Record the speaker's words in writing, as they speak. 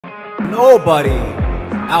Nobody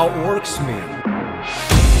outworks me.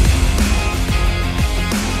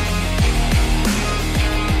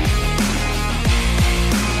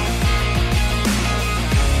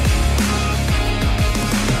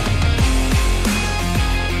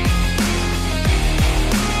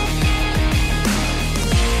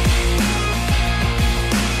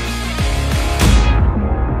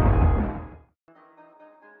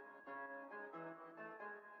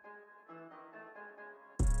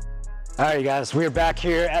 All right, you guys, we are back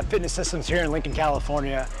here at Fitness Systems here in Lincoln,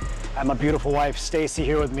 California. I have my beautiful wife, Stacy,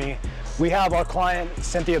 here with me. We have our client,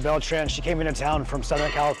 Cynthia Beltran. She came into town from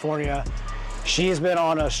Southern California. She's been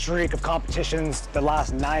on a streak of competitions the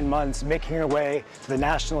last 9 months, making her way to the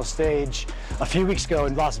national stage a few weeks ago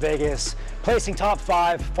in Las Vegas, placing top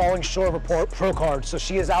 5, falling short of a pro card. So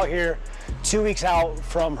she is out here 2 weeks out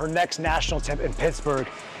from her next national tip in Pittsburgh,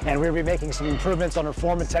 and we're gonna be making some improvements on her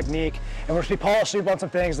form and technique, and we're gonna be polishing up on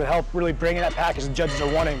some things that help really bring in that package the judges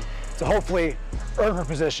are wanting to hopefully earn her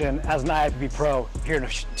position as an IFBB pro here in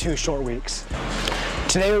 2 short weeks.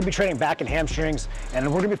 Today we'll be training back and hamstrings, and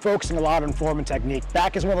we're gonna be focusing a lot on form and technique.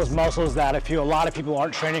 Back is one of those muscles that I feel a lot of people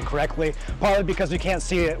aren't training correctly, partly because we can't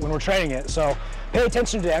see it when we're training it. So pay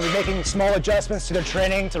attention to them. We're making small adjustments to their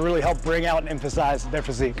training to really help bring out and emphasize their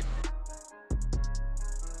physique.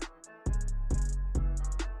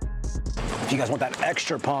 If you guys want that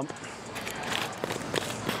extra pump,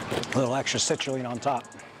 a little extra citrulline on top.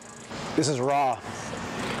 This is raw,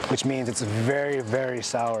 which means it's very, very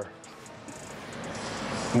sour.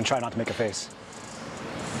 I'm gonna try not to make a face.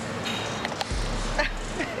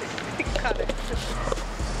 Got it.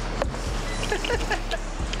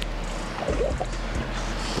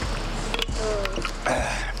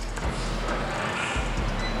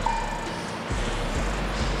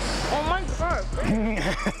 Oh my God.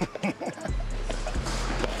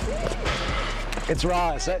 It's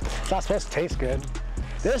raw. It's not supposed to taste good.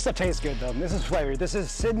 This stuff tastes good though. This is flavored. This is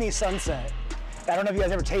Sydney Sunset. I don't know if you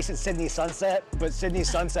guys ever tasted Sydney Sunset, but Sydney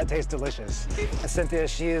Sunset tastes delicious. And Cynthia,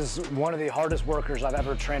 she is one of the hardest workers I've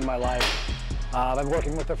ever trained in my life. I've been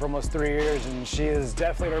working with her for almost 3 years, and she has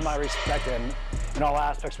definitely earned my respect in all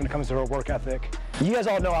aspects when it comes to her work ethic. You guys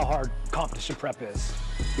all know how hard competition prep is.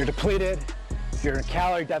 You're depleted, you're in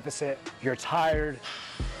calorie deficit, you're tired.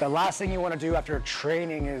 The last thing you want to do after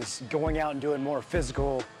training is going out and doing more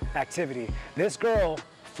physical activity. This girl,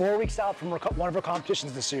 4 weeks out from one of her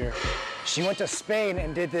competitions this year, she went to Spain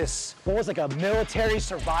and did this, what was like a military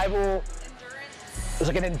survival, it was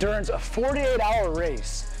like an endurance, a 48-hour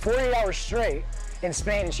race, 48 hours straight in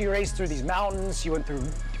Spain, and she raced through these mountains, she went through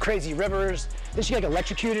crazy rivers, then she got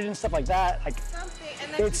electrocuted and stuff like that. Like, Something,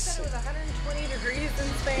 and then she said it was 120 degrees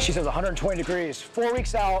in Spain. She said it was 120 degrees, 4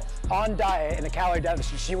 weeks out on diet in a calorie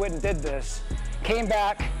deficit. She went and did this, came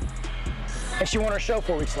back, and she won her show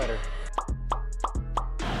 4 weeks later.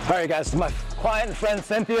 All right, guys, my client and friend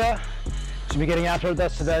Cynthia, she'll be getting after with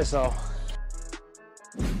us today, so.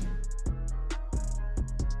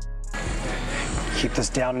 Keep this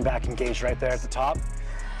down and back engaged right there at the top.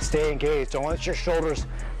 Stay engaged. Don't let your shoulders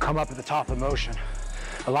come up at the top of the motion.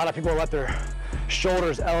 A lot of people let their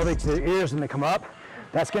shoulders elevate to their ears when they come up.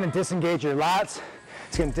 That's gonna disengage your lats.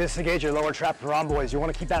 It's gonna disengage your lower trap rhomboids. You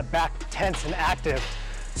wanna keep that back tense and active.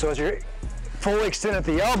 So as you're fully extended at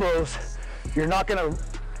the elbows, you're not gonna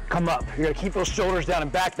come up. You're gonna keep those shoulders down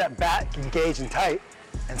and back, that back engaged and tight,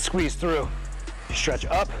 and squeeze through. You stretch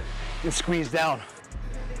up and squeeze down.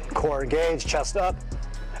 Core engaged, chest up,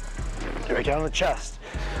 right down to the chest.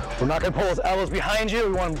 We're not gonna pull those elbows behind you,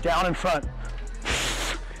 we want them down in front.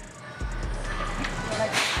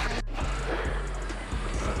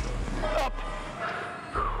 Up.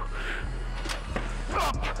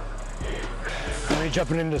 Up. We're gonna be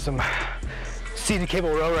jumping into some seated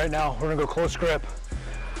cable row right now. We're gonna go close grip.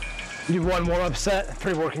 You do 1 warm-up set,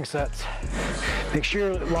 3 working sets. Make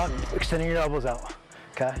sure you're extending your elbows out,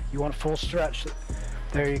 okay? You want a full stretch.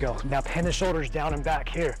 There you go. Now pin the shoulders down and back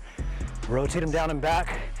here. Rotate them down and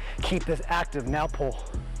back. Keep this active, now pull.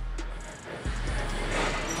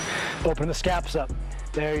 Open the scaps up.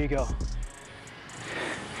 There you go.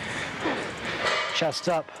 Chest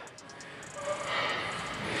up.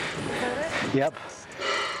 Yep.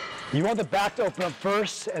 You want the back to open up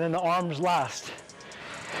first and then the arms last.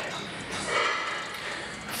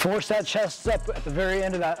 Force that chest up at the very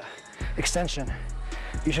end of that extension.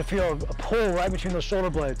 You should feel a pull right between those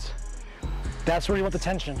shoulder blades. That's where you want the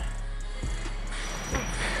tension.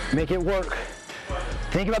 Make it work.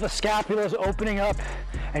 Think about the scapulas opening up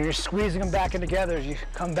and you're squeezing them back in together as you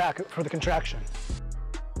come back for the contraction.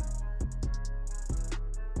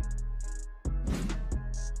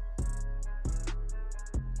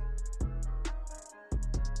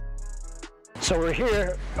 So we're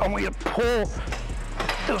here, I want you to pull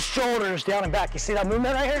those shoulders down and back. You see that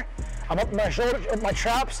movement right here? I'm up my shoulders, up my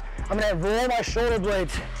traps. I'm gonna roll my shoulder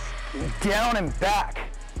blades down and back,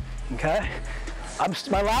 okay?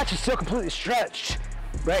 My latch is still completely stretched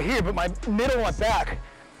right here, but my middle and my back,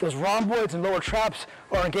 those rhomboids and lower traps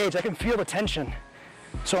are engaged. I can feel the tension.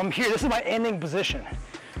 So I'm here, this is my ending position.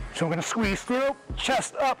 So I'm gonna squeeze through,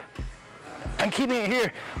 chest up. I'm keeping it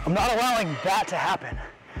here. I'm not allowing that to happen.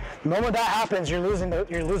 The moment that happens, you're losing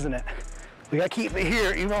it. We gotta keep it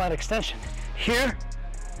here, even on that extension. Here,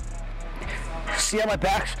 see how my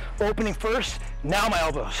back's opening first? Now my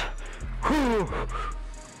elbows. Whew.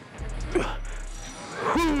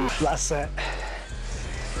 Whew. Last set.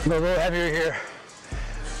 A little heavier here.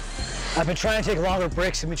 I've been trying to take longer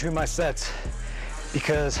breaks in between my sets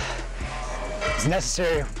because it's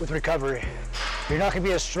necessary with recovery. You're not gonna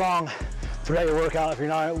be as strong throughout your workout if you're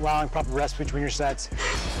not allowing proper rest between your sets.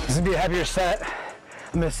 This is gonna be a heavier set.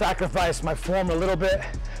 I'm gonna sacrifice my form a little bit.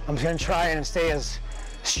 I'm just gonna try and stay as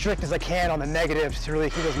strict as I can on the negatives to really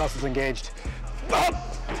keep those muscles engaged. Up,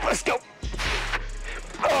 let's go.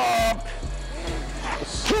 Up.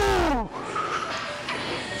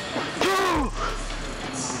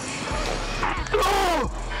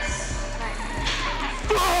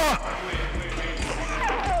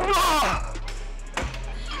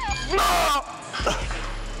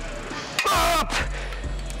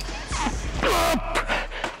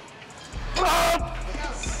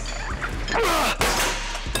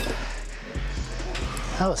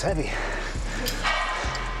 That was heavy.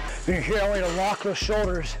 When you're here, I want you to lock those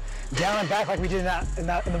shoulders down and back like we did in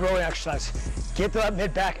the rowing exercise. Get that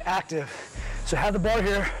mid-back active. So have the bar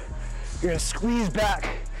here, you're gonna squeeze back.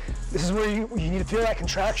 This is where you need to feel that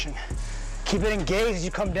contraction. Keep it engaged as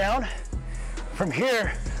you come down. From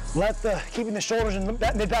here, keeping the shoulders and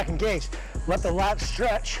that mid-back engaged, let the lat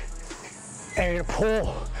stretch, and you're gonna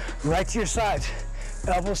pull right to your sides,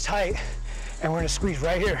 elbows tight, and we're gonna squeeze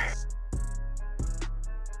right here.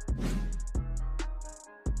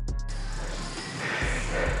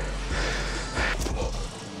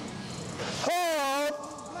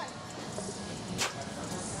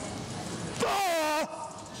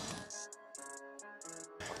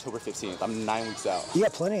 October 15th. I'm 9 weeks out. You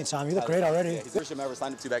got plenty of time. You look great already. Yeah, he's the first gym I ever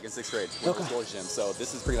signed up to back in 6th grade. Okay. Gym. So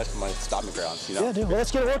this is pretty much my stopping grounds, you know? Yeah, dude. Well, let's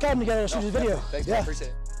get a workout together as soon as the video. Thanks, yeah. man. Appreciate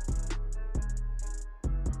it.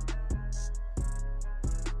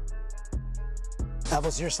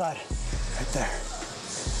 Elbows to your side. Right there.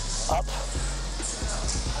 Up.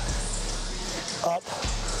 Up.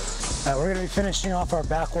 All right, we're gonna be finishing off our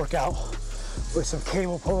back workout with some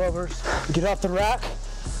cable pullovers. Get off the rack.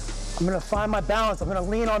 I'm gonna find my balance. I'm gonna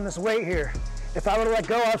lean on this weight here. If I were to let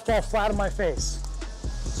go, I'd fall flat on my face.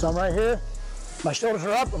 So I'm right here. My shoulders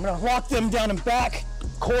are up. I'm gonna lock them down and back.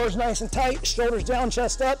 Core is nice and tight. Shoulders down,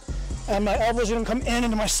 chest up. And my elbows are gonna come in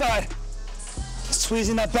into my side.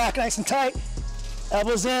 Squeezing that back nice and tight.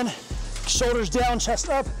 Elbows in, shoulders down, chest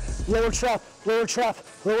up. Lower trap, lower trap,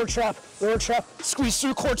 lower trap, lower trap. Squeeze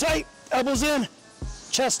through, core tight. Elbows in,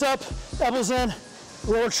 chest up, elbows in.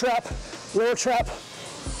 Lower trap, lower trap.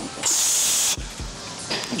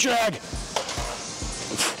 Drag.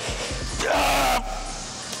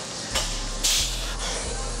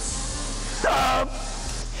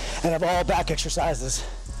 And of all back exercises,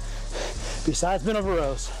 besides bent over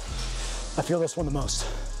rows, I feel this one the most.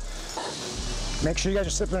 Make sure you guys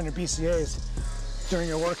are sipping on your BCAAs during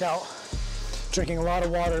your workout, drinking a lot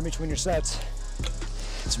of water in between your sets.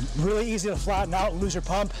 It's really easy to flatten out and lose your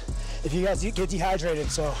pump if you guys get dehydrated,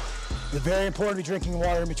 so it's very important to be drinking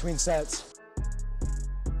water in between sets.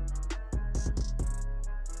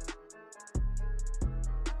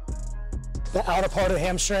 The outer part of the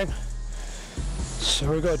hamstring. So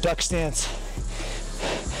here we go, duck stance.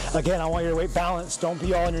 Again, I want your weight balanced. Don't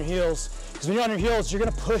be all on your heels. Because when you're on your heels, you're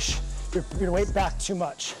gonna push your weight back too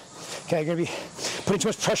much. Okay, you're gonna be putting too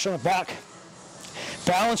much pressure on the back.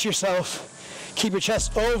 Balance yourself, keep your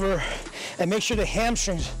chest over, and make sure the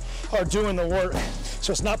hamstrings are doing the work.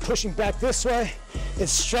 So it's not pushing back this way,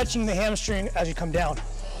 it's stretching the hamstring as you come down.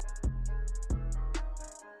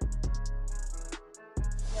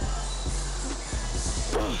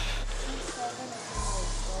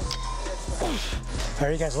 All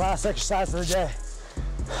right, you guys, last exercise of the day.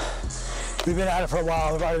 We've been at it for a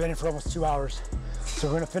while. We've already been in for almost 2 hours. So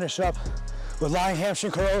we're gonna finish up with lying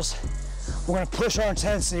hamstring curls. We're gonna push our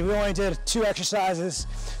intensity. We only did 2 exercises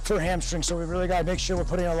for hamstring, so we really gotta make sure we're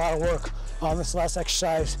putting in a lot of work on this last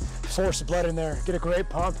exercise. Force the blood in there, get a great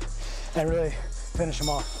pump, and really finish them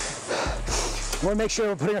off. We wanna make sure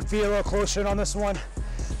we're putting our feet a little closer in on this one.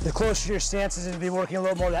 The closer to your stance is gonna be working a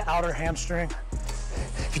little more of that outer hamstring.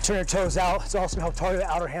 If you turn your toes out, it's also gonna help target the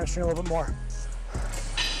outer hamstring a little bit more.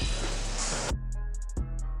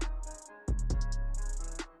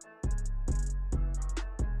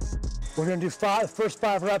 We're gonna do first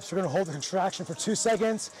 5 reps. We're gonna hold the contraction for 2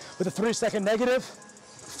 seconds with a 3-second negative,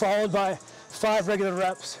 followed by 5 regular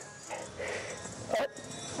reps.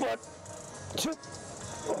 1, 2.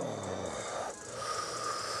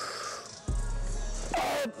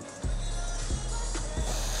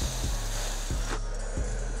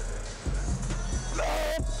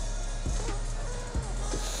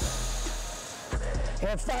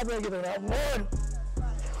 And 5 regular now. 1.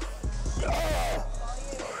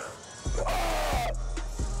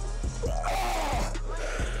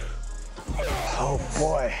 Oh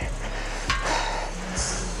boy.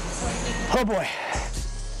 Oh boy.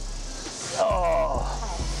 Oh.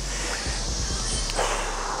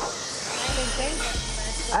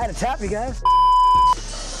 I had to tap you guys.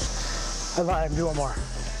 I lied, I can do one more.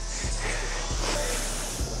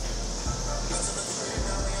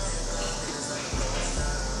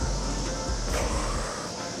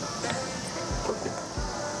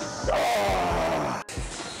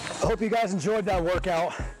 I hope you guys enjoyed that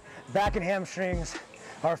workout. Back and hamstrings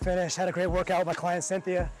are finished. Had a great workout with my client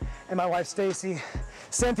Cynthia and my wife Stacy.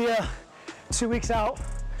 Cynthia, 2 weeks out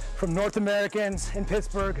from North Americans in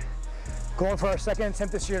Pittsburgh, going for our second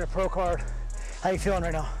attempt this year at a pro card. How you feeling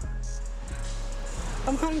right now?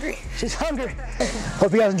 I'm hungry. She's hungry.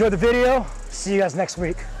 Hope you guys enjoyed the video. See you guys next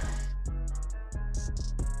week.